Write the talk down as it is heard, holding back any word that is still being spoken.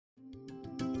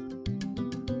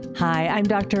Hi, I'm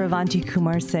Dr. Avanti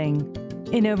Kumar Singh.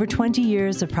 In over 20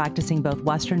 years of practicing both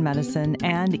Western medicine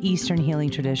and Eastern healing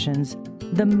traditions,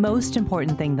 the most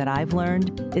important thing that I've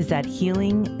learned is that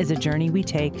healing is a journey we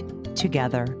take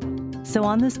together. So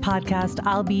on this podcast,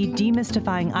 I'll be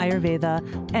demystifying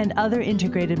Ayurveda and other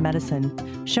integrated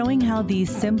medicine, showing how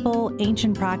these simple,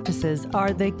 ancient practices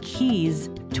are the keys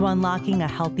to unlocking a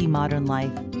healthy modern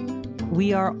life.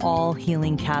 We are all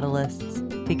healing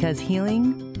catalysts because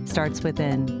healing starts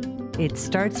within. It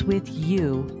starts with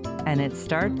you, and it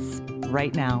starts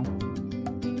right now.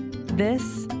 This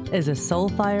is a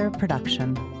Soulfire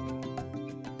production.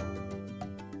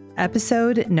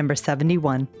 Episode number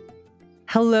 71.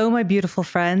 Hello, my beautiful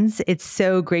friends. It's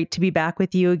so great to be back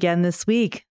with you again this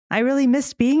week. I really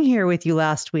missed being here with you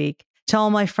last week. To all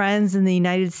my friends in the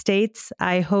United States,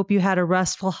 I hope you had a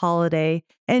restful holiday.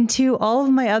 And to all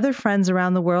of my other friends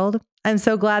around the world, I'm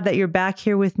so glad that you're back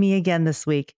here with me again this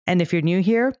week. And if you're new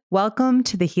here, welcome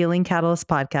to the Healing Catalyst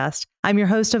podcast. I'm your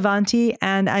host, Avanti,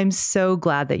 and I'm so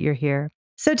glad that you're here.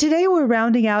 So today we're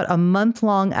rounding out a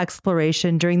month-long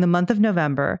exploration during the month of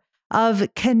November of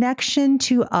connection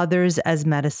to others as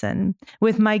medicine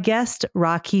with my guest,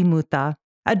 Rakhi Mutta.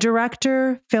 A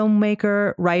director,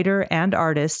 filmmaker, writer, and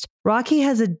artist, Rakhi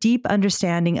has a deep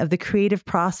understanding of the creative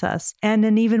process and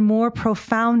an even more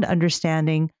profound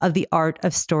understanding of the art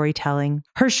of storytelling.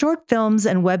 Her short films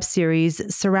and web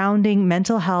series surrounding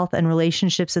mental health and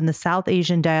relationships in the South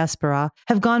Asian diaspora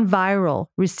have gone viral,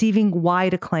 receiving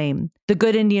wide acclaim. The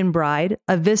Good Indian Bride,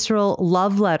 a visceral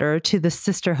love letter to the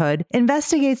sisterhood,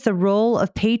 investigates the role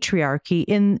of patriarchy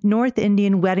in North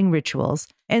Indian wedding rituals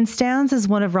and stands as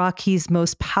one of Rakhi's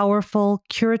most powerful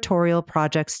curatorial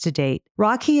projects to date.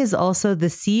 Rakhi is also the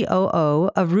COO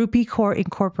of Rupee Corps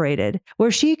Incorporated,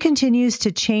 where she continues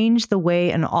to change the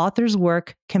way an author's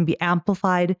work can be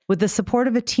amplified with the support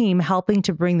of a team helping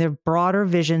to bring their broader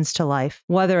visions to life.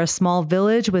 Whether a small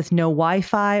village with no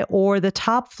Wi-Fi or the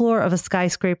top floor of a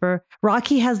skyscraper,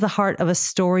 Rakhi has the heart of a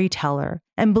storyteller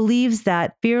and believes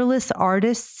that fearless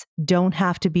artists don't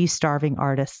have to be starving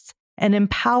artists. An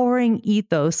empowering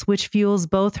ethos which fuels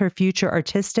both her future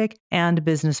artistic and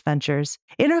business ventures.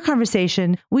 In our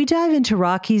conversation, we dive into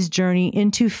Rakhi's journey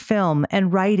into film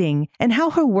and writing and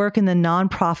how her work in the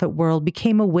nonprofit world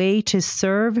became a way to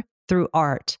serve through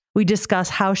art. We discuss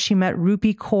how she met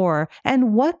Rupee Kaur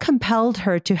and what compelled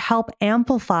her to help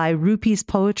amplify Rupee's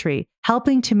poetry,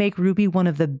 helping to make Rupee one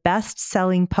of the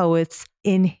best-selling poets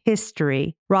in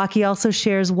history. Rakhi also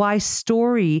shares why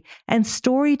story and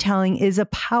storytelling is a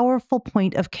powerful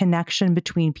point of connection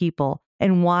between people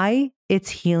and why it's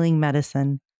healing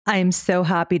medicine. I am so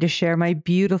happy to share my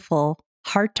beautiful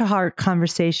heart-to-heart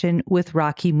conversation with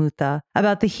Rakhi Mutta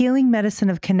about the healing medicine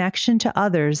of connection to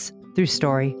others through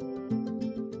story.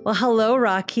 Well, hello,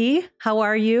 Rakhi. How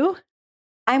are you?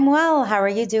 I'm well. How are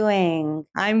you doing?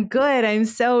 I'm good. I'm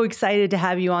so excited to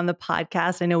have you on the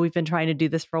podcast. I know we've been trying to do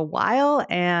this for a while,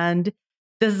 and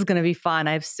this is going to be fun.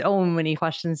 I have so many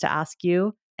questions to ask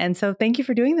you. And so thank you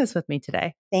for doing this with me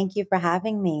today. Thank you for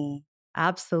having me.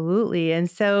 Absolutely. And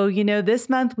so, this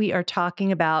month we are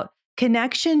talking about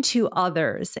connection to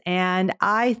others. And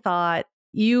I thought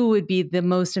you would be the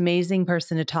most amazing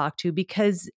person to talk to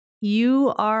because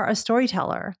you are a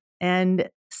storyteller, and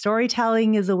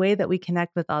storytelling is a way that we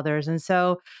connect with others. And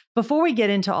so before we get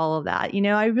into all of that,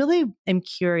 I really am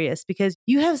curious because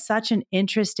you have such an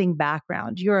interesting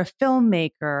background. You're a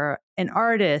filmmaker, an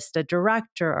artist, a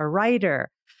director, a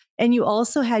writer, and you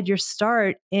also had your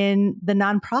start in the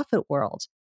nonprofit world.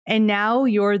 And now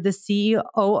you're the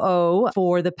COO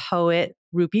for the poet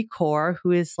Rupee Kaur, who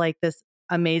is like this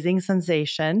amazing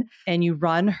sensation, and you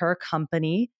run her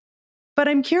company. But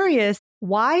I'm curious,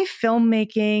 why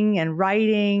filmmaking and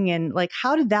writing and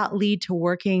how did that lead to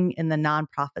working in the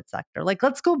nonprofit sector?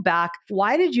 Let's go back.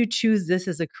 Why did you choose this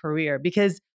as a career?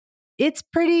 Because it's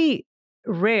pretty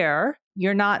rare.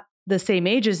 You're not the same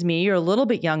age as me. You're a little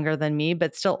bit younger than me,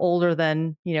 but still older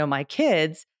than, my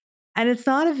kids. And it's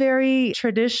not a very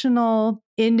traditional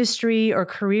industry or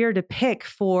career to pick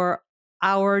for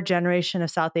our generation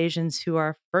of South Asians who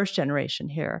are first generation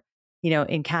here.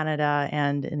 In Canada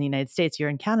and in the United States. You're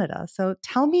in Canada. So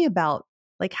tell me about,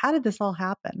 how did this all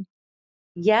happen?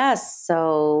 Yes.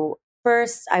 So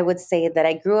first, I would say that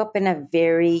I grew up in a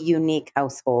very unique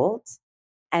household.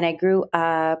 And I grew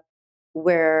up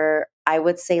where I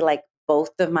would say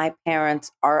both of my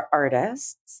parents are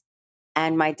artists.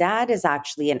 And my dad is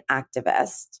actually an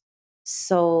activist.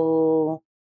 So,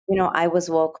 I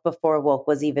was woke before woke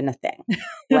was even a thing.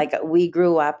 We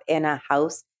grew up in a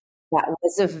house that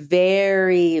was a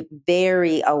very,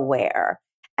 very aware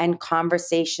and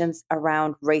conversations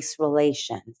around race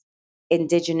relations,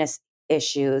 indigenous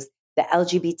issues, the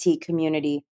LGBT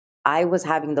community, I was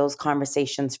having those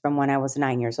conversations from when I was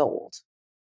 9 years old.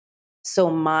 So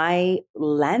my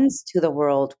lens to the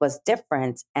world was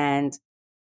different. And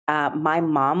my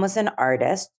mom was an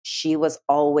artist. She was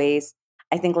always,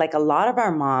 I think, like a lot of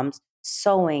our moms,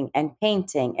 sewing and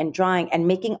painting and drawing and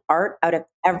making art out of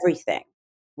everything,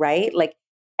 right? Like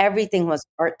everything was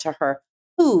art to her.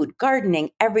 Food,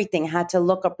 gardening, everything had to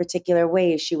look a particular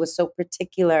way. She was so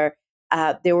particular.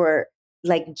 There were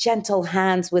like gentle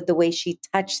hands with the way she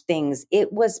touched things.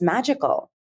 It was magical.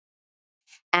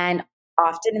 And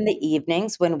often in the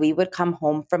evenings, when we would come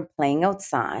home from playing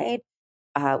outside,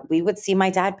 we would see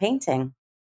my dad painting,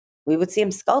 we would see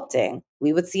him sculpting,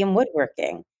 we would see him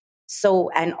woodworking. So,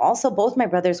 and also both my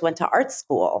brothers went to art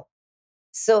school.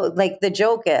 So, like the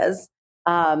joke is,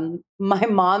 my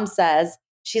mom says,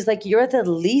 she's like, "You're the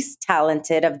least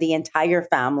talented of the entire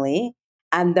family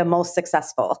and the most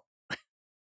successful."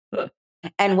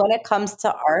 And when it comes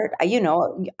to art,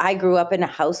 I grew up in a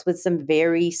house with some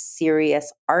very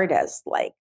serious artists,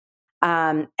 like,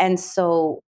 and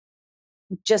so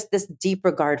just this deep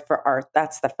regard for art.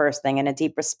 That's the first thing, and a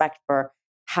deep respect for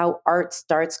how art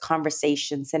starts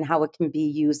conversations and how it can be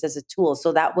used as a tool.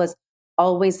 So that was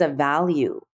always a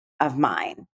value of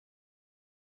mine.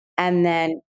 And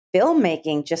then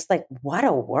filmmaking, just like what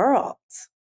a world.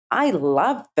 I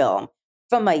love film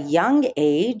from a young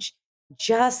age,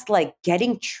 just like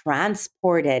getting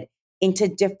transported into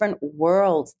different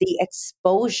worlds, the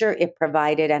exposure it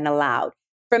provided and allowed.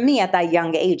 For me at that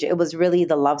young age, it was really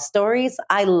the love stories.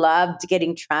 I loved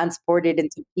getting transported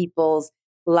into people's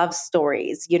love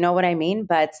stories. You know what I mean?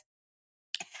 But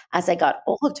as I got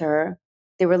older,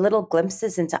 there were little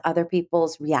glimpses into other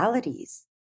people's realities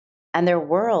and their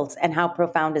worlds. And how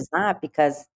profound is that?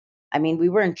 Because I mean, we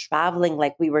weren't traveling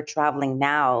like we were traveling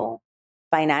now.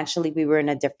 Financially, we were in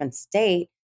a different state.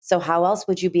 So, how else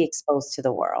would you be exposed to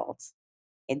the world?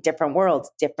 In different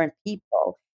worlds, different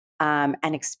people, and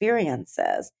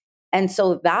experiences. And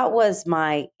so that was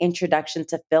my introduction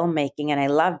to filmmaking, and I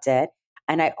loved it.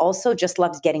 And I also just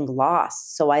loved getting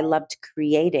lost. So I loved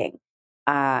creating,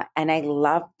 and I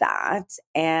loved that.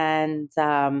 And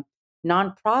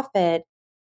nonprofit,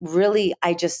 really,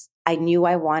 I knew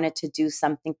I wanted to do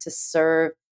something to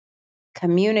serve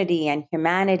community and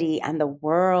humanity and the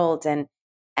world,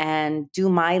 and do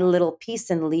my little piece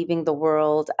in leaving the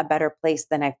world a better place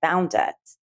than I found it.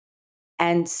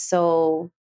 And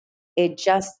so it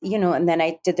just, and then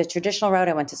I did the traditional route.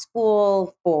 I went to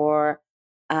school for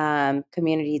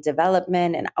community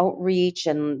development and outreach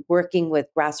and working with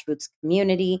grassroots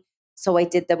community. So I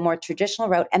did the more traditional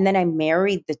route, and then I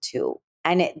married the two.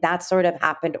 And that sort of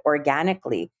happened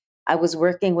organically. I was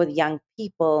working with young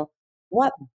people.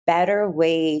 What better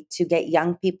way to get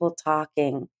young people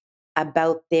talking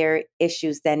about their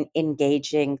issues than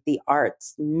engaging the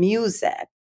arts, music,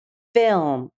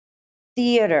 film,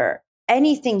 theater,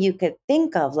 anything you could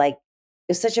think of. Like,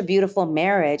 it's such a beautiful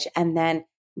marriage. And then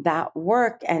that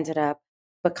work ended up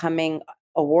becoming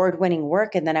award winning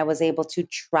work. And then I was able to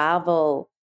travel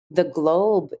the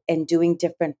globe and doing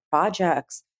different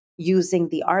projects using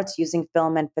the arts, using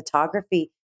film and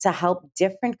photography to help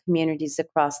different communities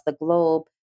across the globe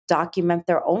document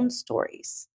their own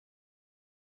stories.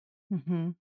 Hmm.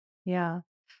 Yeah.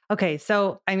 Okay,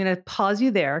 so I'm going to pause you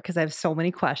there because I have so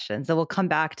many questions. And we'll come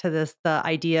back to the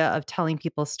idea of telling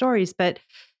people stories. But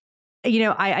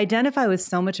I identify with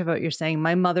so much of what you're saying.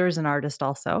 My mother is an artist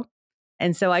also.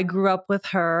 And so I grew up with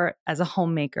her as a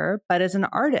homemaker, but as an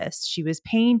artist, she was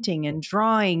painting and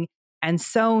drawing and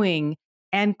sewing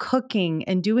and cooking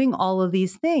and doing all of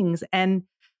these things. And,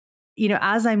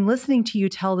 as I'm listening to you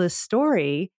tell this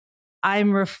story,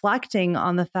 I'm reflecting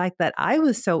on the fact that I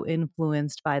was so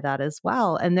influenced by that as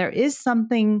well. And there is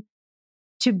something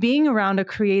to being around a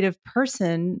creative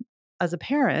person as a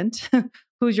parent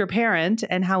who's your parent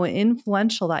and how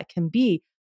influential that can be.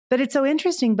 But it's so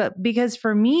interesting, but because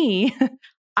for me,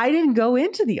 I didn't go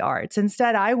into the arts.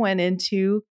 Instead, I went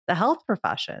into the health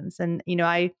professions. And,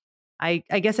 I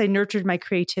guess I nurtured my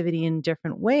creativity in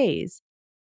different ways.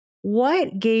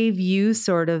 What gave you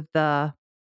sort of the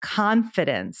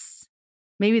confidence?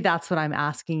 Maybe that's what I'm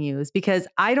asking you, is because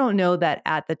I don't know that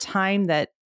at the time that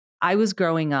I was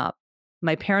growing up,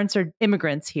 my parents are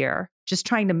immigrants here, just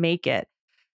trying to make it.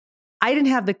 I didn't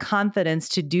have the confidence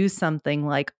to do something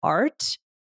like art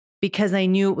because I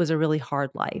knew it was a really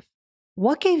hard life.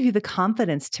 What gave you the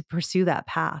confidence to pursue that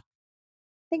path?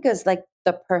 Think it was like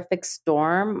the perfect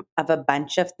storm of a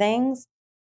bunch of things.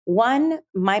 One,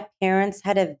 my parents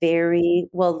had a very,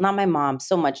 well, not my mom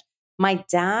so much. My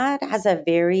dad has a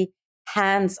very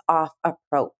hands off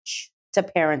approach to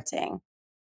parenting.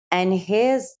 And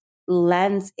his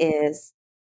lens is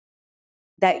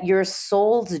that your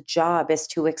soul's job is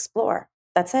to explore.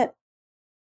 That's it.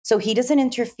 So he doesn't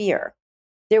interfere.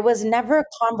 There was never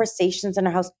conversations in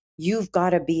our house, you've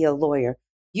got to be a lawyer.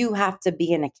 You have to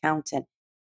be an accountant.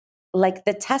 Like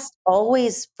the test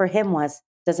always for him was,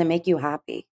 does it make you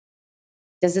happy?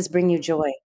 Does this bring you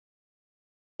joy?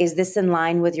 Is this in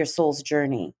line with your soul's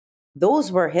journey?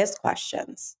 Those were his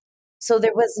questions. So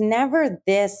there was never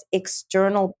this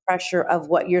external pressure of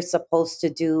what you're supposed to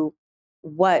do.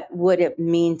 What would it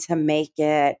mean to make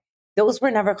it? Those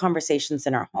were never conversations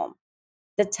in our home.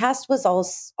 The test was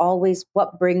always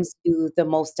what brings you the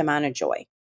most amount of joy.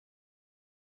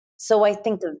 So I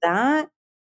think that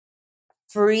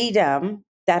freedom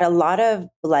that a lot of,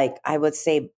 like, I would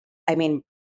say, I mean,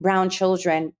 brown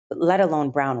children, let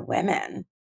alone brown women,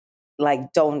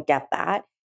 like, don't get that.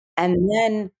 And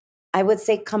then I would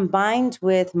say combined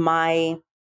with my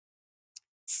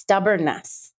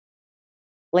stubbornness,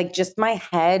 like just my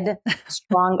head,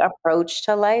 strong approach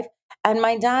to life. And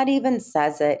my dad even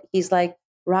says it. He's like,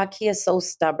 Rakhi is so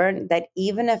stubborn that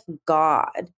even if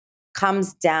God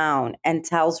comes down and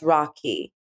tells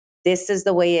Rakhi, this is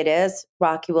the way it is,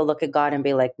 Rakhi will look at God and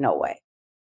be like, no way.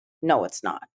 No, it's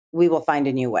not. We will find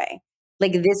a new way.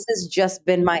 Like this has just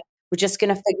been we're just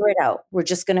going to figure it out. We're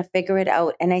just going to figure it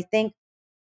out. And I think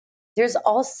there's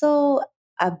also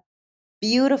a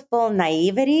beautiful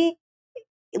naivety,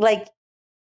 like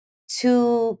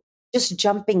to just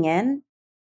jumping in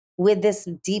with this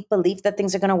deep belief that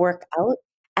things are going to work out.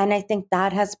 And I think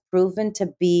that has proven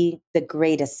to be the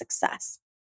greatest success.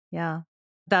 Yeah.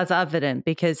 That's evident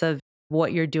because of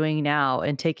what you're doing now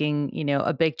and taking,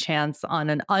 a big chance on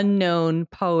an unknown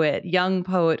poet, young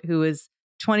poet who is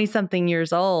 20 something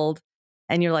years old.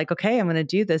 And you're like, okay, I'm going to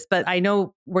do this. But I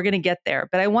know we're going to get there.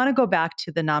 But I want to go back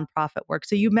to the nonprofit work.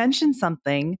 So you mentioned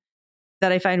something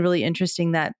that I find really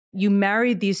interesting, that you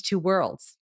married these two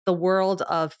worlds, the world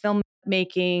of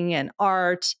filmmaking and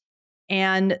art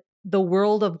and the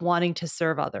world of wanting to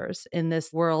serve others in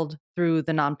this world through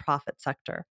the nonprofit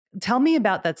sector. Tell me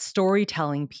about that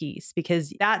storytelling piece,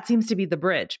 because that seems to be the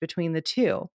bridge between the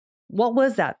two. What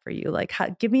was that for you? Like,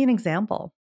 give me an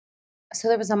example. So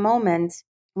there was a moment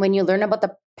when you learn about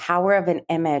the power of an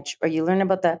image, or you learn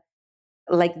about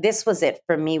like this was it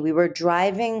for me. We were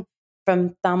driving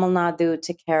from Tamil Nadu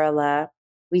to Kerala.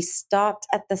 We stopped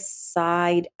at the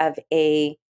side of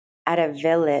at a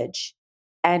village,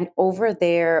 and over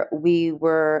there we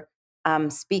were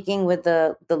speaking with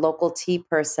the local tea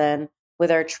person,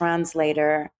 with our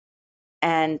translator,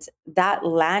 and that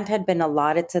land had been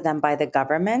allotted to them by the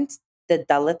government, the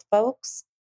Dalit folks.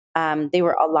 They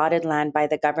were allotted land by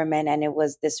the government, and it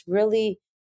was this really,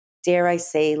 dare I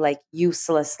say, like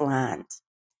useless land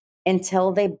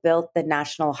until they built the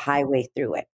national highway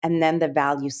through it. And then the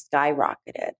value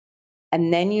skyrocketed.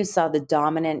 And then you saw the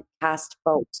dominant caste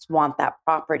folks want that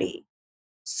property.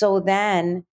 So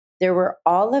then there were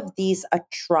all of these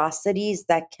atrocities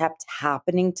that kept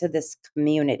happening to this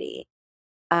community.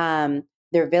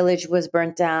 Their village was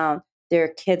burnt down. Their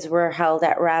kids were held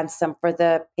at ransom for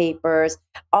the papers.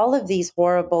 All of these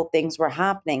horrible things were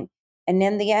happening. And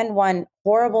in the end, one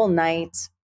horrible night,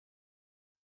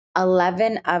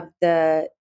 11 of the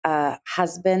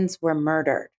husbands were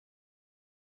murdered.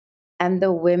 And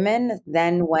the women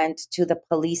then went to the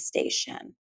police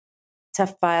station to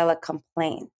file a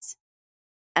complaint.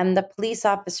 And the police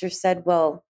officer said,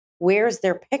 well, where's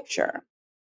their picture?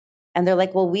 And they're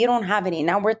like, well, we don't have any.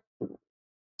 Now we're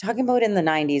talking about in the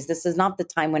 90s. This is not the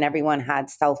time when everyone had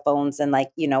cell phones and, like,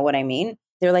 you know what I mean?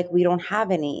 They're like, we don't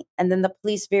have any. And then the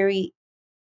police very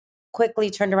quickly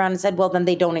turned around and said, well, then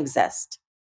they don't exist.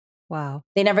 Wow.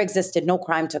 They never existed. No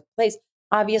crime took place.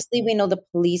 Obviously, we know the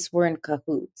police were in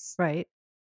cahoots Right.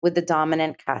 with the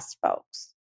dominant caste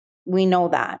folks. We know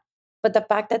that. But the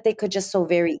fact that they could just so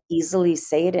very easily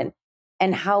say it,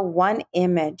 and how one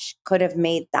image could have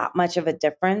made that much of a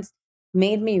difference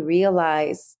made me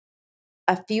realize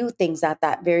a few things at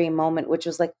that very moment, which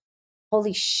was like,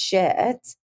 holy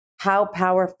shit, how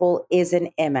powerful is an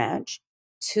image?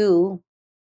 Two,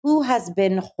 who has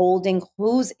been holding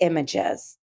whose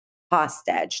images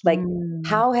hostage? Like, Mm.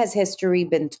 how has history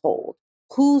been told?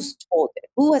 Who's told it?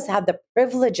 Who has had the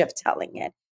privilege of telling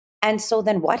it? And so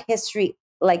then what history,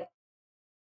 like,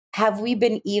 have we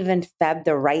been even fed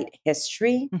the right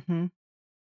history? Hmm.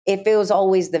 If it was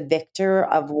always the victor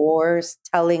of wars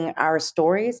telling our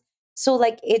stories. So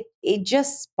like it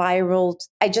just spiraled.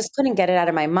 I just couldn't get it out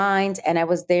of my mind. And I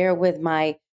was there with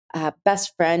my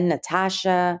best friend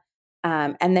Natasha,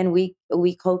 and then we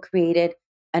co-created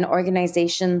an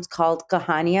organization called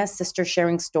Kahania, Sister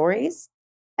Sharing Stories.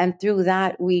 And through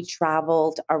that, we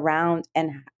traveled around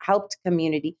and helped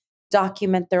community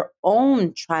document their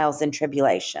own trials and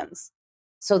tribulations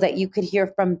so that you could hear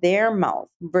from their mouth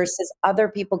versus other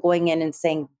people going in and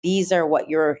saying,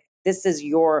 this is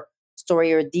your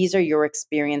story, or these are your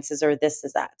experiences, or this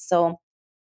is that. So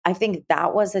I think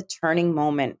that was a turning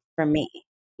moment for me.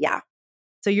 Yeah.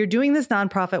 So you're doing this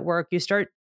nonprofit work, you start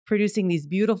producing these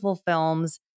beautiful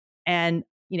films and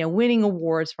winning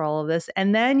awards for all of this.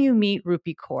 And then you meet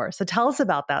Rupi Kaur. So tell us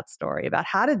about that story, about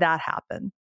how did that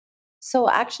happen? So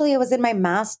actually, I was in my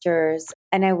master's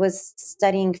and I was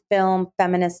studying film,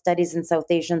 feminist studies, and South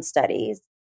Asian studies.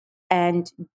 And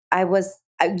I was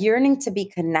yearning to be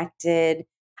connected.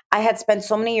 I had spent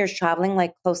so many years traveling,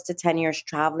 like close to 10 years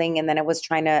traveling. And then I was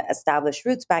trying to establish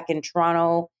roots back in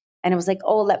Toronto. And I was like,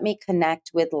 oh, let me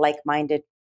connect with like minded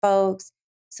folks.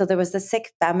 So there was the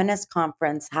Sikh Feminist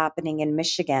Conference happening in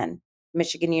Michigan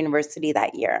University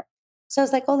that year. So I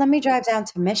was like, oh, let me drive down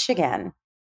to Michigan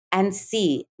and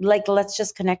see, like, let's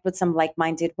just connect with some like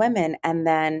minded women. And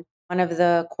then one of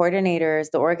the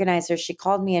coordinators, the organizers, she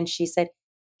called me and she said,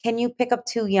 can you pick up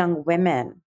two young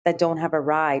women that don't have a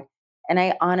ride? And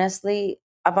I honestly,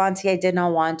 Avanti, I did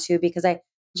not want to because I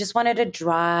just wanted to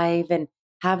drive and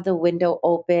have the window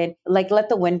open, like let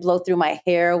the wind blow through my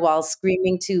hair while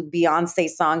screaming to Beyonce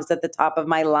songs at the top of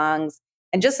my lungs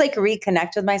and just like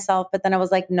reconnect with myself. But then I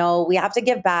was like, no, we have to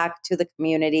give back to the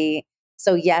community.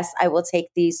 So, yes, I will take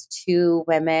these two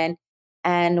women.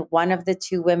 And one of the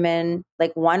two women,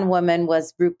 like one woman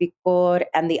was Rupi Kaur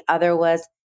and the other was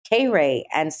K Ray.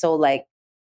 And so, like,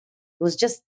 it was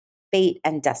just fate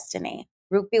and destiny.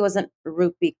 Rupi wasn't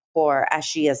Rupi Kaur as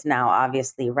she is now,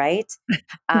 obviously, right?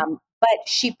 But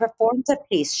she performed a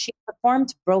piece. She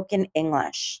performed Broken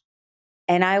English.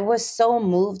 And I was so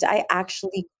moved, I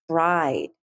actually cried.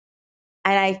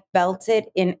 And I felt it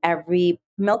in every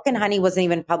Milk and Honey wasn't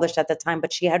even published at the time,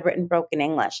 but she had written Broken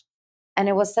English. And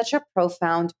it was such a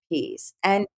profound piece.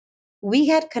 And we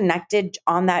had connected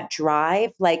on that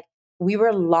drive, like we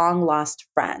were long lost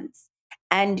friends.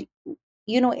 And,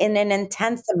 in an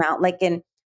intense amount, like in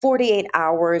 48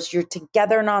 hours, you're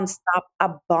together nonstop,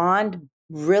 a bond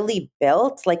really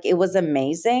built. Like it was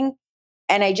amazing.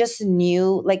 And I just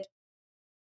knew, like,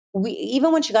 we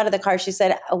even when she got out of the car, she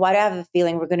said, why do I have a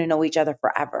feeling we're going to know each other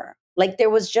forever? Like there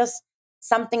was just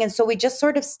something. And so we just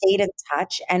sort of stayed in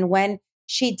touch. And when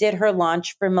she did her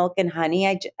launch for Milk and Honey,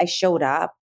 I showed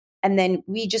up. And then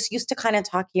we just used to kind of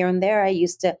talk here and there. I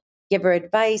used to give her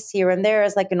advice here and there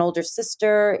as like an older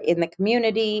sister in the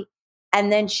community.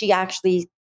 And then she actually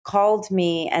called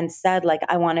me and said, like,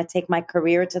 I want to take my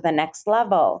career to the next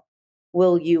level.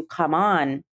 Will you come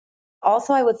on?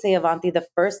 Also, I would say, Avanti, the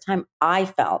first time I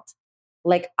felt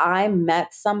like I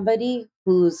met somebody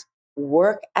whose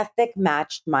work ethic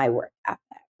matched my work ethic,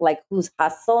 like whose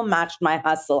hustle matched my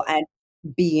hustle and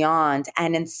beyond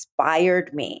and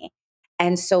inspired me.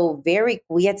 And so,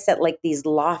 we had set like these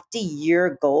lofty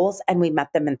year goals and we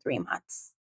met them in 3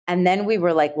 months. And then we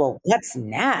were like, well, what's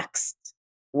next?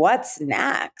 What's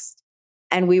next?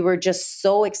 And we were just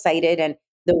so excited. And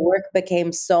the work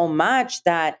became so much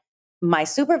that my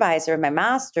supervisor, my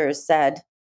master's said,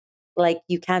 like,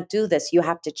 you can't do this. You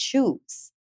have to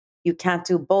choose. You can't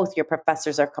do both. Your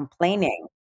professors are complaining.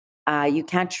 You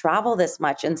can't travel this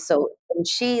much. And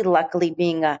she, luckily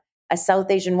being a South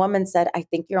Asian woman, said, I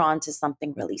think you're on to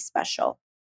something really special.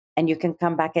 And you can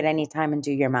come back at any time and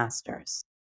do your master's.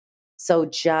 So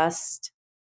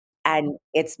and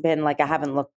it's been like, I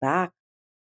haven't looked back.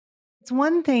 It's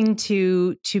one thing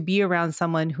to be around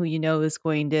someone who is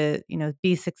going to,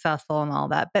 be successful and all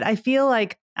that. But I feel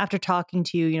like after talking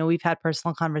to you, we've had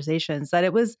personal conversations that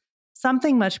it was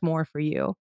something much more for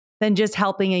you than just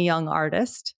helping a young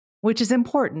artist, which is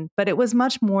important, but it was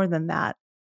much more than that.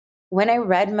 When I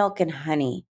read Milk and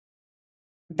Honey,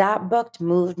 that book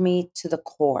moved me to the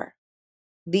core.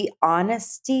 The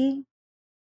honesty,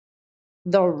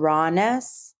 the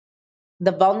rawness,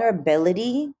 the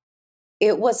vulnerability,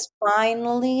 it was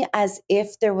finally as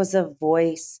if there was a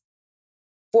voice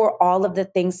for all of the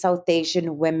things South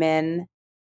Asian women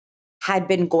had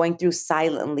been going through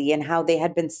silently and how they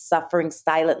had been suffering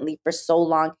silently for so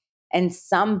long. And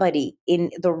somebody in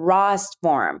the rawest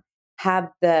form had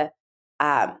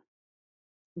um,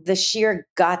 the sheer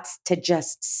guts to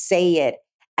just say it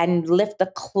and lift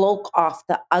the cloak off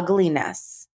the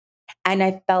ugliness. And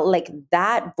I felt like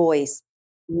that voice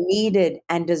needed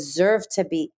and deserved to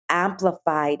be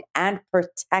amplified and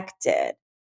protected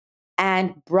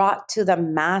and brought to the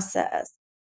masses.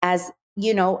 As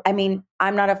I mean,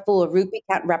 I'm not a fool. Rupi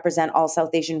can't represent all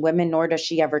South Asian women, nor does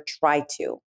she ever try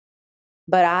to.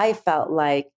 But I felt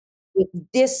like if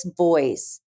this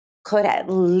voice could at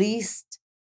least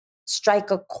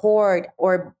strike a chord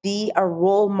or be a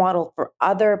role model for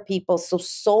other people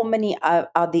so many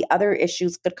of the other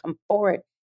issues could come forward,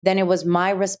 then it was my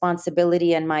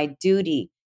responsibility and my duty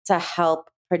to help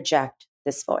project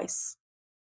this voice.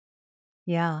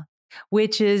 Yeah.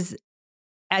 Which is,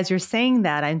 as you're saying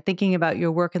that, I'm thinking about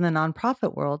your work in the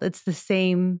nonprofit world. It's the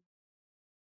same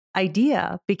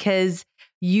idea because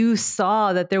you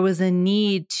saw that there was a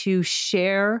need to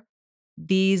share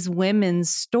these women's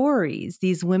stories,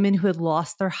 these women who had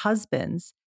lost their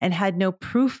husbands and had no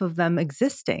proof of them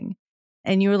existing.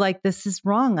 And you were like, this is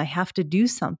wrong. I have to do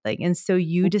something. And so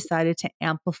you decided to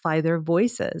amplify their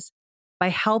voices by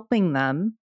helping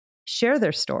them share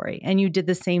their story. And you did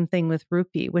the same thing with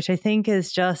Rupi, which I think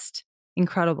is just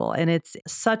incredible. And it's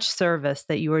such service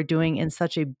that you are doing in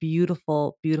such a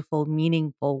beautiful, beautiful,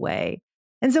 meaningful way.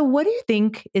 And so, what do you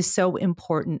think is so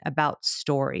important about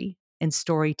story and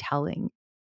storytelling?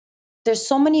 There's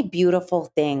so many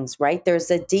beautiful things, right?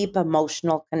 There's a deep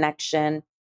emotional connection,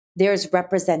 there's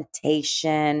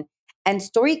representation, and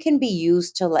story can be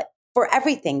used to like for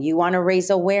everything. You want to raise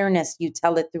awareness, you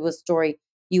tell it through a story.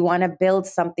 You want to build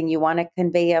something, you want to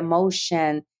convey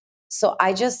emotion. So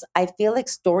I feel like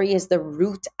story is the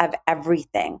root of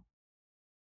everything.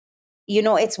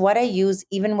 It's what I use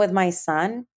even with my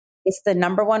son. It's the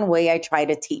number one way I try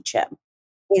to teach him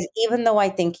is even though I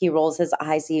think he rolls his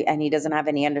eyes and he doesn't have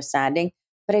any understanding,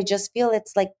 but I just feel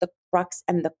it's like the crux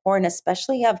and the core, and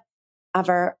especially of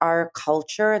our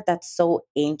culture that's so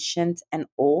ancient and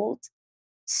old.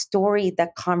 Story, the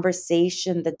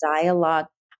conversation, the dialogue,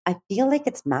 I feel like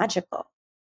it's magical.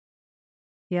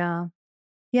 Yeah.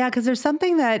 Yeah. Because there's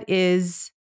something that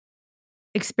is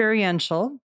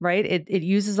experiential, right? It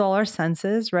uses all our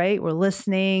senses, right? We're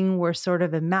listening, we're sort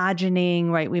of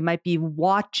imagining, right? We might be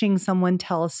watching someone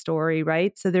tell a story,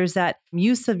 right? So there's that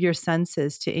use of your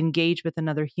senses to engage with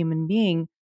another human being.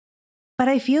 But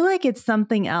I feel like it's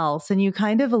something else. And you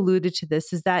kind of alluded to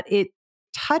this is that it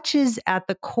touches at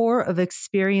the core of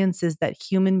experiences that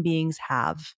human beings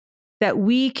have, that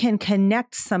we can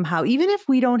connect somehow, even if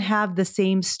we don't have the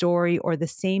same story or the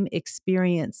same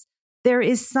experience. There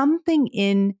is something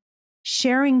in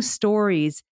sharing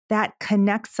stories that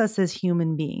connects us as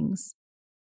human beings.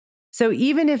 So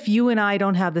even if you and I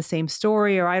don't have the same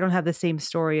story or I don't have the same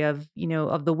story of,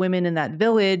 of the women in that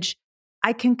village,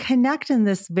 I can connect in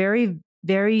this very,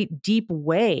 very deep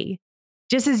way.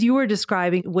 Just as you were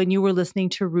describing when you were listening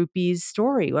to Rupi's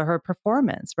story or her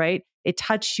performance, right? It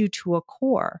touched you to a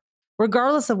core,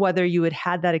 regardless of whether you had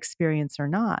had that experience or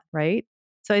not, right?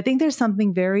 So I think there's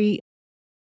something very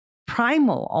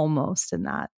primal almost in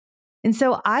that. And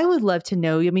so I would love to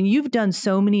know, I mean, you've done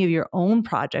so many of your own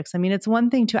projects. I mean, it's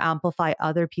one thing to amplify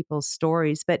other people's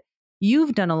stories, but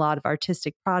you've done a lot of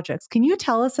artistic projects. Can you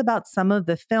tell us about some of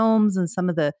the films and some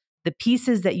of the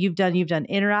pieces that you've done? You've done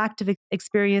interactive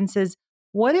experiences.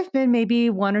 What have been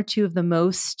maybe one or two of the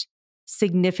most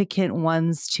significant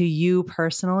ones to you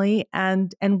personally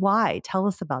and why? Tell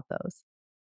us about those.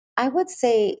 I would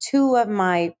say two of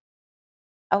my,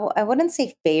 I wouldn't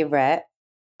say favorite.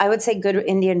 I would say Good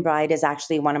Indian Bride is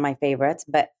actually one of my favorites,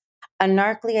 but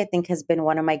Anarkali, I think, has been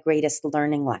one of my greatest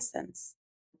learning lessons.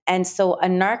 And so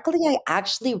Anarkali, I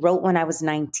actually wrote when I was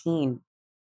 19,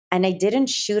 and I didn't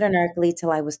shoot Anarkali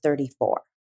till I was 34,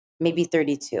 maybe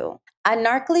 32.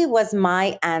 Anarkali was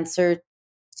my answer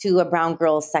to a brown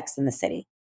girl's Sex in the City.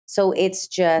 So it's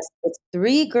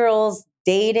three girls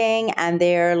dating and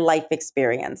their life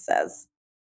experiences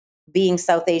being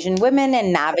South Asian women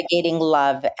and navigating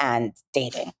love and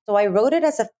dating. So I wrote it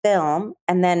as a film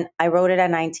and then I wrote it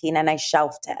at 19 and I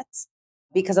shelved it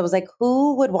because I was like,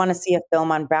 who would want to see a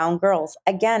film on brown girls?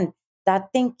 Again, that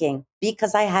thinking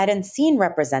because I hadn't seen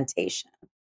representation.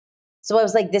 So I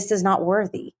was like, this is not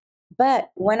worthy. But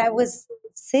when I was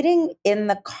sitting in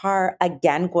the car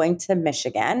again going to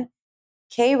Michigan,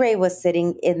 Kay Ray was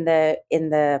sitting in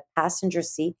the passenger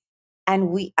seat and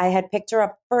we I had picked her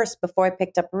up first before I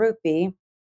picked up Rupi.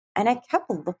 And I kept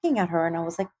looking at her and I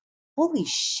was like, holy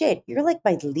shit, you're like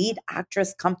my lead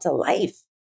actress come to life.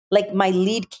 Like my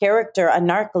lead character,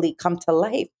 Anarkali, come to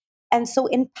life. And so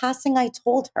in passing, I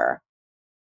told her,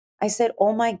 I said,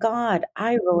 oh my God,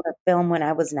 I wrote a film when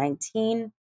I was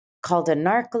 19 called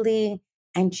Anarkali.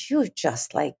 And you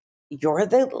just like, you're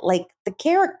the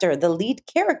character, the lead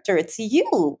character. It's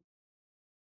you.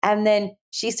 And then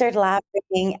she started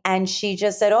laughing and she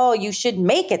just said, oh, you should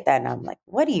make it then. I'm like,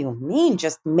 what do you mean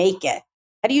just make it?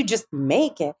 How do you just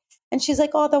make it? And she's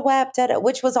like, oh, the web, da, da,"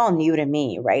 which was all new to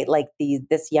me, right? Like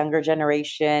this younger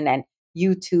generation and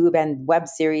YouTube and web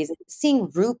series. Seeing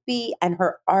Rupi and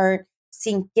her art,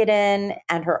 seeing Kiran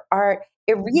and her art,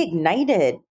 it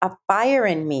reignited a fire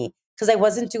in me because I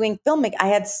wasn't doing filming. I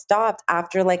had stopped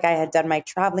after like I had done my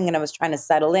traveling and I was trying to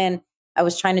settle in. I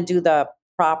was trying to do the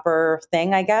proper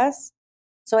thing, I guess.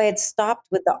 So I had stopped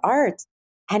with the art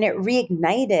and it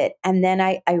reignited. And then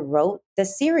I wrote the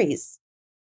series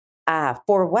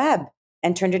for web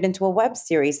and turned it into a web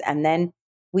series. And then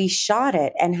we shot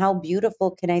it. And how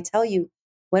beautiful can I tell you?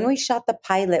 When we shot the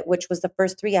pilot, which was the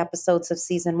first 3 episodes of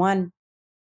season one,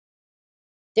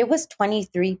 there was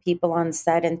 23 people on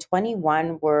set and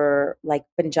 21 were like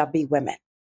Punjabi women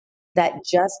that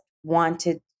just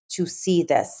wanted to see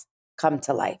this come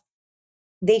to life.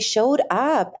 They showed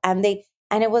up and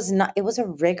it was a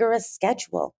rigorous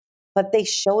schedule, but they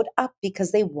showed up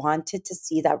because they wanted to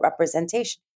see that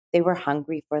representation. They were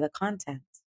hungry for the content.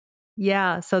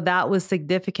 Yeah. So that was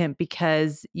significant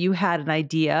because you had an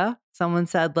idea. Someone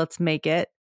said, let's make it.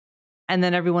 And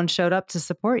then everyone showed up to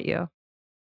support you.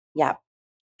 Yeah,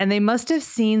 And they must have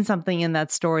seen something in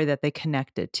that story that they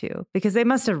connected to because they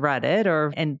must have read it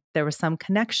and there was some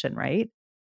connection, right?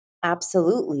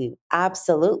 absolutely.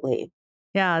 Absolutely.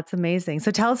 Yeah, it's amazing.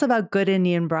 So tell us about Good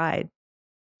Indian Bride.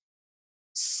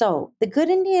 So, The Good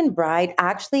Indian Bride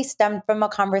actually stemmed from a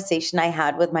conversation I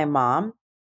had with my mom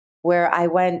where I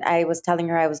was telling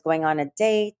her I was going on a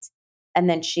date. And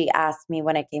then she asked me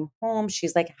when I came home,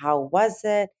 she's like, how was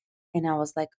it? And I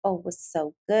was like, oh, it was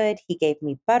so good. He gave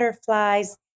me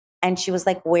butterflies. And she was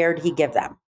like, where'd he give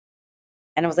them?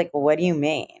 And I was like, well, what do you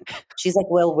mean? She's like,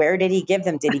 well, where did he give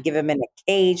them? Did he give them in a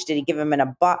cage? Did he give them in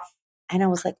a box? And I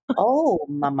was like, oh,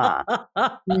 mama,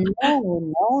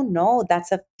 no,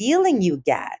 that's a feeling you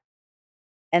get.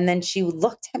 And then she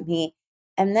looked at me,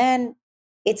 and then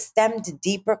it stemmed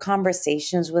deeper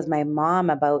conversations with my mom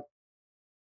about,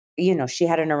 she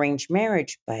had an arranged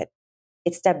marriage, but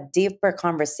it stemmed deeper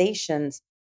conversations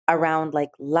around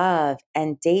like love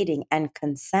and dating and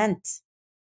consent.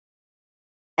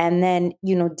 And then,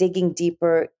 digging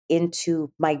deeper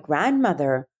into my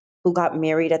grandmother who got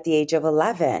married at the age of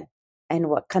 11 and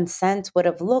what consent would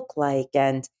have looked like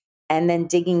and then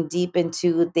digging deep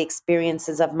into the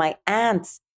experiences of my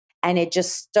aunts and it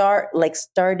just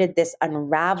started this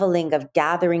unraveling of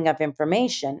gathering of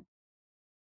information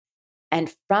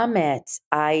and from it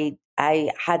I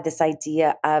had this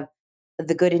idea of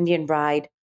the Good Indian Bride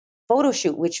photo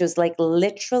shoot, which was like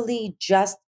literally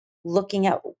just looking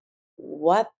at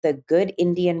what the good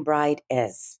Indian bride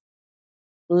is.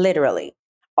 Literally.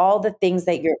 All the things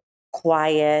that you're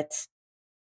quiet,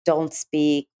 don't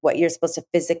speak, what you're supposed to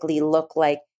physically look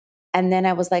like. And then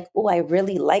I was like, oh, I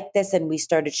really like this. And we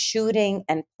started shooting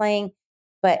and playing.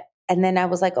 And then I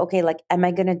was like, okay, like, am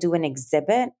I going to do an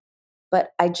exhibit?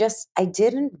 But I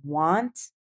didn't want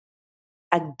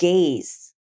a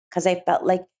gaze because I felt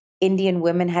like Indian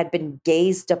women had been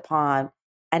gazed upon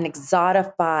and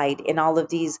exotified in all of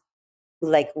these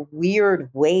like weird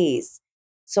ways.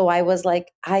 So I was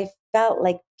like, I felt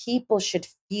like people should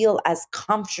feel as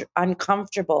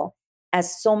uncomfortable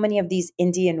as so many of these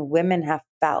Indian women have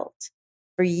felt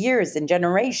for years and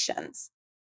generations.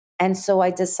 And so I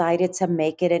decided to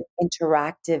make it an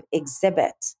interactive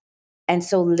exhibit. And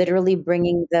so literally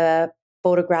bringing the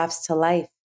photographs to life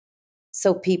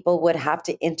so people would have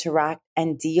to interact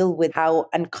and deal with how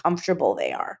uncomfortable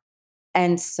they are.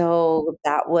 And so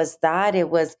that was that. It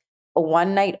was a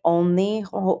one night only.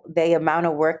 The amount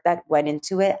of work that went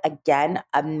into it, again,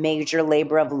 a major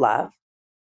labor of love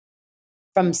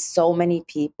from so many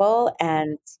people.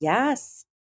 And yes,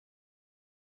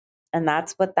 and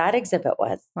that's what that exhibit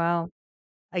was. Wow.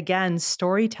 Again,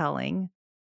 storytelling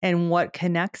and what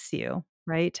connects you,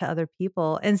 right, to other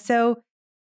people. And so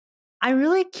I'm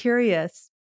really curious.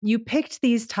 You picked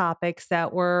these topics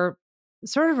that were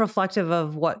sort of reflective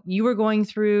of what you were going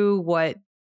through, what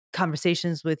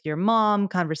conversations with your mom,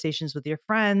 conversations with your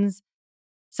friends.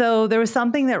 So there was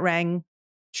something that rang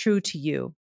true to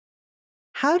you.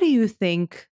 How do you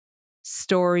think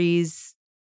stories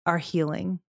are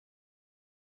healing?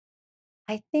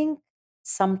 I think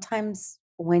sometimes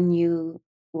when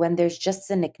there's just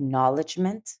an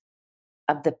acknowledgement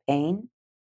of the pain,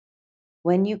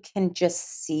 when you can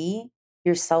just see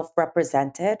yourself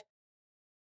represented,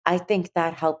 I think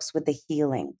that helps with the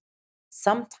healing.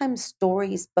 Sometimes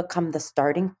stories become the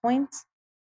starting point.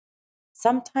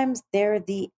 Sometimes they're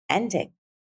the ending.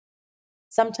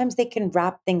 Sometimes they can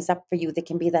wrap things up for you. They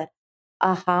can be that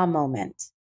aha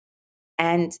moment.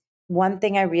 And one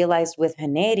thing I realized with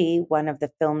Hanedi, one of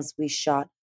the films we shot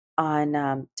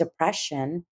on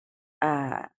depression,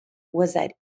 uh, was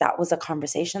that was a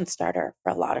conversation starter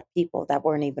for a lot of people that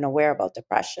weren't even aware about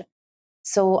depression.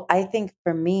 So I think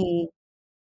for me,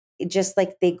 just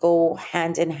like they go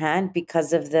hand in hand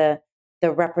because of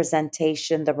the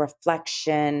representation, the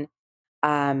reflection,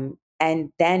 and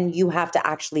then you have to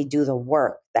actually do the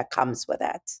work that comes with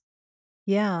it.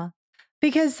 Yeah.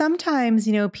 Because sometimes,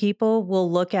 people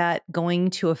will look at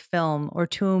going to a film or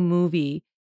to a movie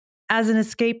as an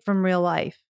escape from real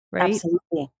life, right?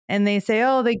 Absolutely. And they say,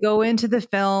 oh, they go into the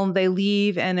film, they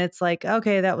leave, and it's like,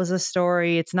 okay, that was a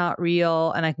story. It's not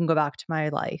real. And I can go back to my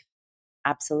life.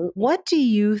 Absolutely. What do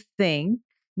you think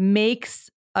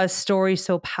makes a story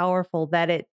so powerful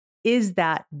that it is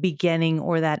that beginning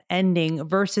or that ending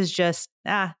versus just,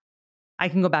 I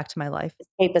can go back to my life?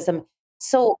 Escapism.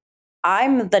 So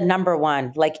I'm the number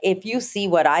one. Like if you see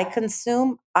what I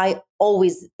consume, I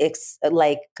always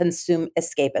like consume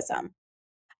escapism,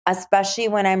 especially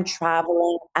when I'm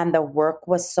traveling and the work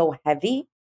was so heavy.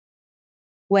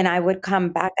 When I would come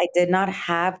back, I did not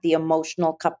have the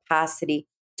emotional capacity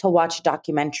to watch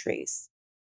documentaries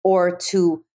or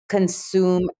to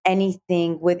consume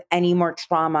anything with any more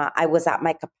trauma. I was at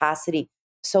my capacity.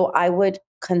 So I would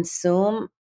consume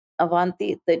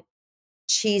Avanti, the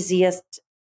cheesiest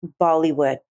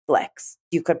Bollywood flicks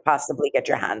you could possibly get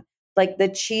your hand. Like the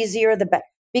cheesier the better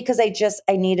because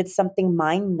I needed something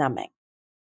mind numbing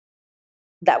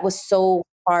that was so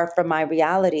far from my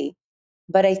reality.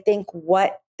 But I think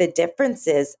what the difference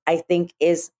is, I think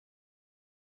is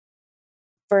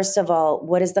first of all,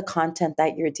 what is the content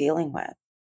that you're dealing with?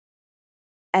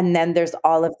 And then there's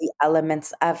all of the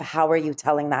elements of how are you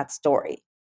telling that story,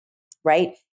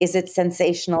 right? Is it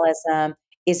sensationalism?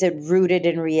 Is it rooted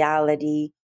in reality?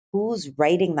 Who's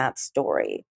writing that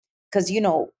story? Because,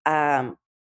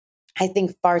 I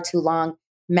think far too long,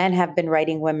 men have been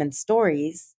writing women's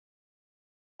stories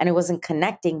and it wasn't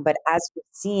connecting. But as we're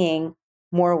seeing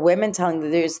more women telling,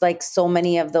 there's like so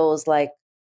many of those like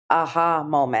aha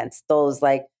moments, those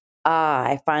like,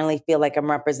 I finally feel like I'm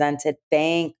represented.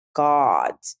 Thank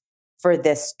God for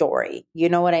this story. You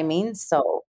know what I mean?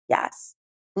 So, yes.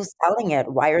 Who's telling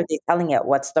it? Why are they telling it?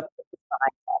 What's the purpose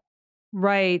behind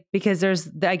Right, because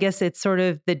I guess it's sort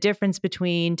of the difference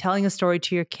between telling a story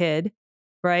to your kid,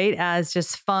 right, as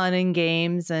just fun and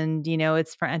games and,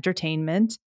 it's for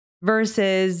entertainment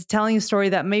versus telling a story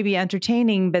that may be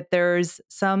entertaining, but there's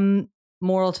some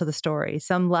moral to the story,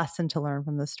 some lesson to learn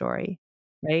from the story,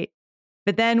 right?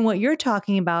 But then what you're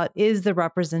talking about is the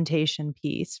representation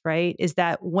piece, right? Is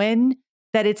that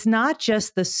it's not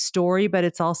just the story, but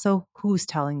it's also who's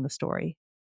telling the story.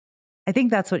 I think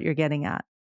that's what you're getting at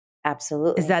is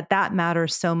Absolutely. that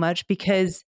matters so much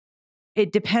because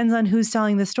it depends on who's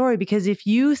telling the story. Because if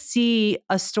you see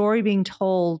a story being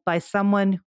told by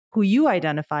someone who you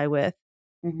identify with,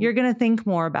 Mhm, you're going to think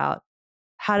more about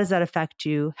how does that affect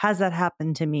you? Has that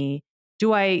happened to me?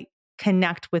 Do I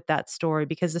connect with that story?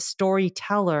 Because the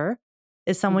storyteller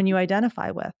is someone mhm. you identify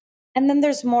with. And then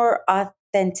there's more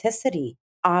authenticity,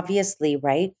 obviously,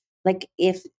 right? Like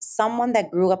if someone that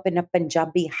grew up in a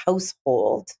Punjabi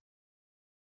household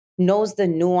knows the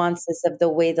nuances of the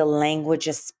way the language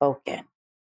is spoken,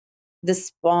 the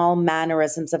small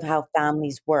mannerisms of how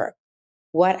families work,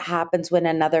 what happens when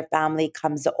another family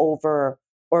comes over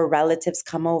or relatives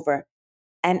come over.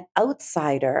 An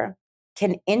outsider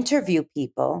can interview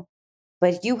people,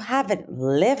 but you haven't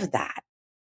lived that.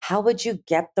 How would you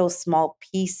get those small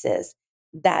pieces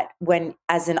that when,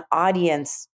 as an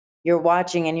audience, you're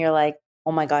watching and you're like,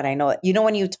 oh my God, I know it. You know,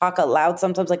 when you talk out loud,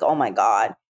 sometimes like, oh my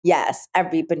God, yes,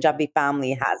 every Punjabi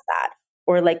family has that.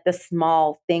 Or like the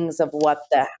small things of what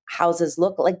the houses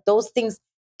look like, those things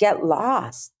get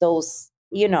lost, those,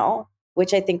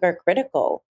 which I think are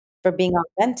critical for being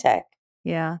authentic.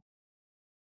 Yeah,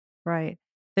 right.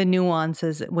 The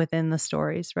nuances within the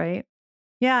stories, right?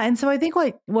 Yeah, and so I think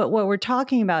what we're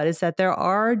talking about is that there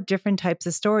are different types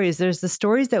of stories. There's the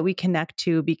stories that we connect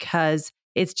to because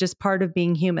it's just part of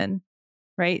being human,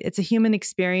 right? It's a human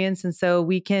experience. And so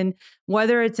we can,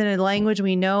 whether it's in a language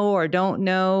we know or don't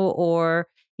know, or,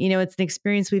 it's an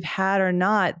experience we've had or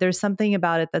not, there's something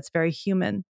about it that's very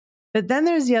human. But then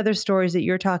there's the other stories that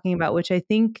you're talking about, which I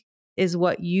think is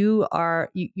what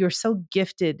you're so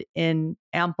gifted in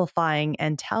amplifying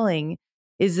and telling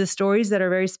is the stories that are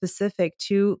very specific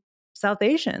to South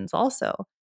Asians also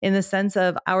in the sense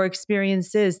of our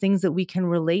experiences, things that we can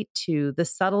relate to, the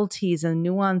subtleties and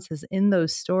nuances in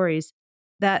those stories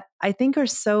that I think are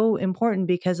so important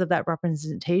because of that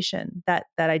representation, that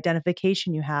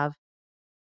identification you have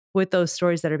with those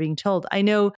stories that are being told. I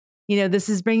know, this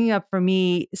is bringing up for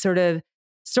me sort of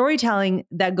storytelling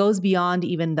that goes beyond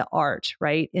even the art,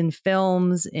 right? In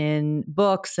films, in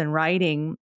books and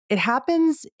writing, it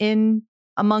happens in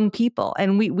among people.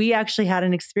 And we actually had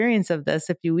an experience of this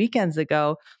a few weekends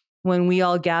ago when we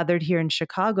all gathered here in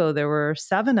Chicago. There were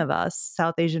 7 of us,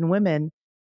 South Asian women,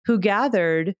 who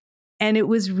gathered. And it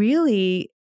was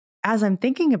really, as I'm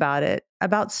thinking about it,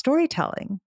 about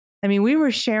storytelling. I mean, we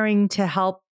were sharing to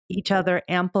help each other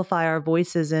amplify our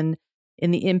voices in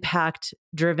the impact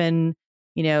driven,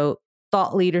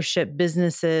 thought leadership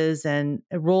businesses and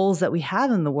roles that we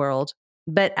have in the world.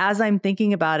 But as I'm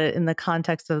thinking about it in the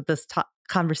context of this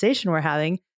conversation we're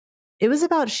having, it was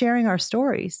about sharing our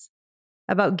stories,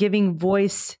 about giving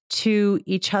voice to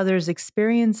each other's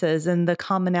experiences and the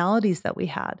commonalities that we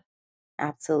had.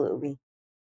 Absolutely.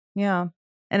 Yeah.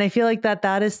 And I feel like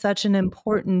that is such an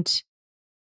important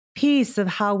piece of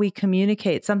how we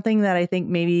communicate, something that I think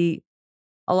maybe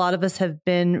a lot of us have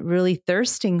been really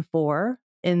thirsting for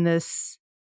in this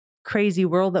crazy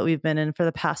world that we've been in for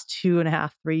the past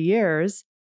 2.5, 3 years,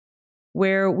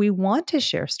 where we want to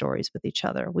share stories with each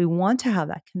other. We want to have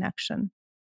that connection.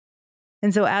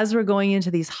 And so as we're going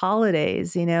into these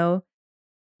holidays,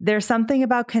 there's something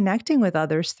about connecting with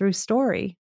others through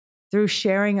story, through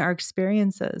sharing our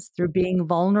experiences, through being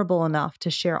vulnerable enough to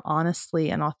share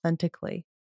honestly and authentically.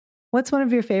 What's one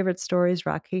of your favorite stories,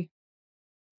 Rakhi?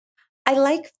 I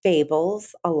like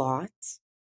fables a lot.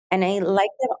 And I like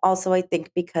them also, I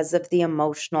think, because of the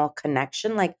emotional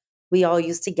connection. Like we all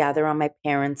used to gather on my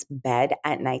parents' bed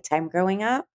at nighttime growing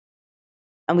up.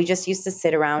 And we just used to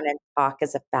sit around and talk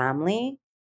as a family.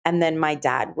 And then my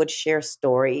dad would share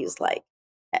stories like,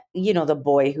 the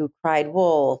boy who cried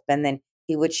wolf. And then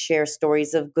he would share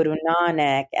stories of Guru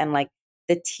Nanak and like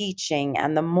the teaching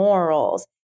and the morals.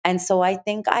 And so I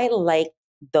think I like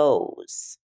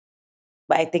those.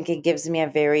 I think it gives me a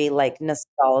very like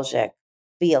nostalgic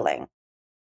feeling.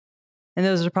 And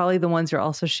those are probably the ones you're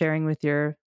also sharing with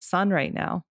your son right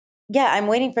now. Yeah, I'm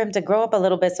waiting for him to grow up a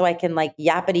little bit so I can like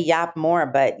yappity yap more,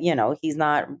 but he's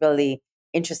not really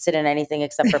interested in anything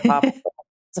except for Pop.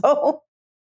 So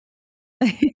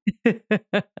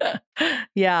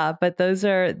Yeah, but those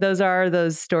are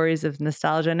those stories of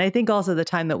nostalgia. And I think also the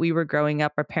time that we were growing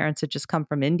up, our parents had just come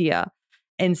from India.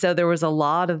 And so there was a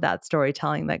lot of that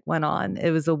storytelling that went on. It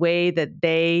was a way that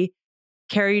they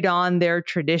carried on their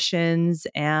traditions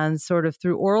and sort of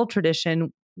through oral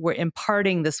tradition were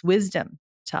imparting this wisdom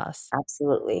to us.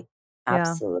 absolutely. Yeah.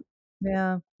 Absolutely.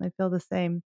 Yeah, I feel the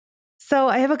same. So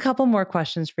I have a couple more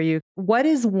questions for you. What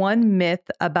is one myth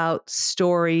about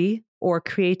story or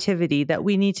creativity that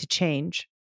we need to change?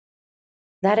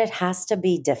 That it has to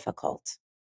be difficult.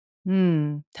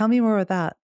 Tell me more about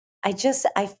that. I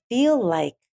feel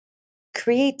like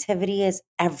creativity is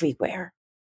everywhere,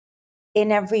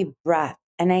 in every breath.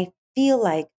 And I feel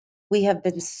like we have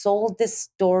been sold this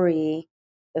story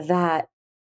that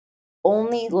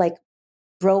only like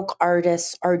broke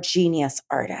artists are genius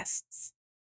artists.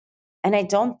 And I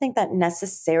don't think that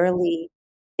necessarily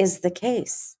is the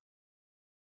case.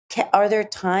 Are there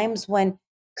times when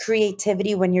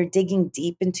creativity, when you're digging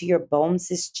deep into your bones,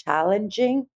 is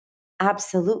challenging?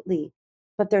 Absolutely.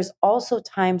 But there's also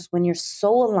times when you're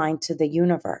so aligned to the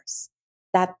universe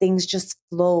that things just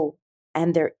flow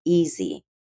and they're easy.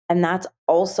 And that's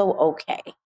also okay.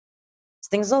 So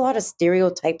there's a lot of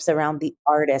stereotypes around the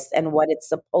artist and what it's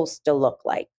supposed to look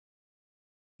like.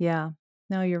 Yeah.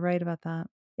 No, you're right about that.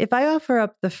 If I offer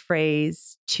up the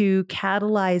phrase to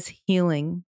catalyze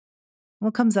healing,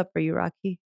 what comes up for you,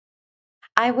 Rocky?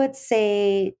 I would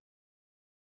say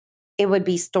it would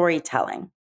be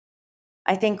storytelling.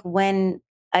 I think when,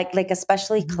 like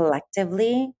especially Mhm.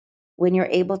 collectively, when you're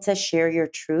able to share your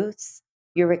truths,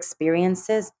 your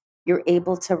experiences, you're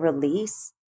able to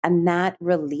release, and that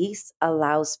release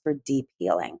allows for deep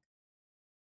healing.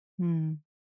 Hmm,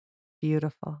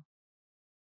 beautiful.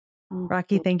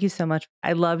 Rocky, Mhm. thank you so much.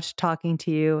 I loved talking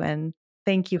to you and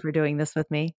thank you for doing this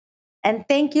with me. And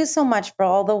thank you so much for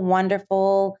all the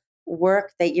wonderful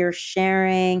work that you're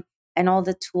sharing and all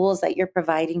the tools that you're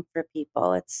providing for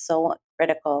people. It's so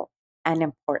critical and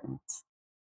important.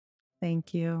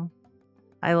 Thank you.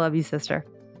 I love you, sister.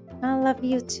 I love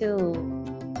you too.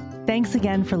 Thanks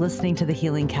again for listening to The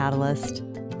Healing Catalyst.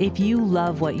 If you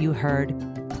love what you heard,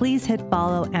 please hit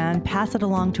follow and pass it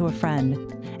along to a friend.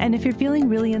 And if you're feeling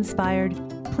really inspired,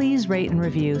 please rate and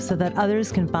review so that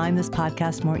others can find this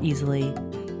podcast more easily.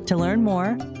 To learn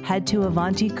more, head to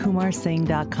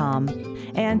avantikumarsingh.com.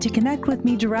 And to connect with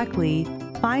me directly,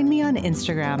 find me on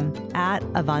Instagram at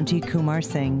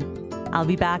avantikumarsingh. I'll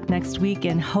be back next week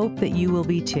and hope that you will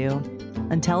be too.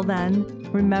 Until then,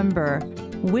 remember,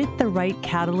 with the right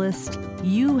catalyst,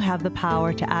 you have the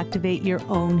power to activate your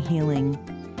own healing,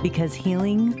 because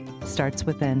healing starts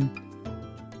within.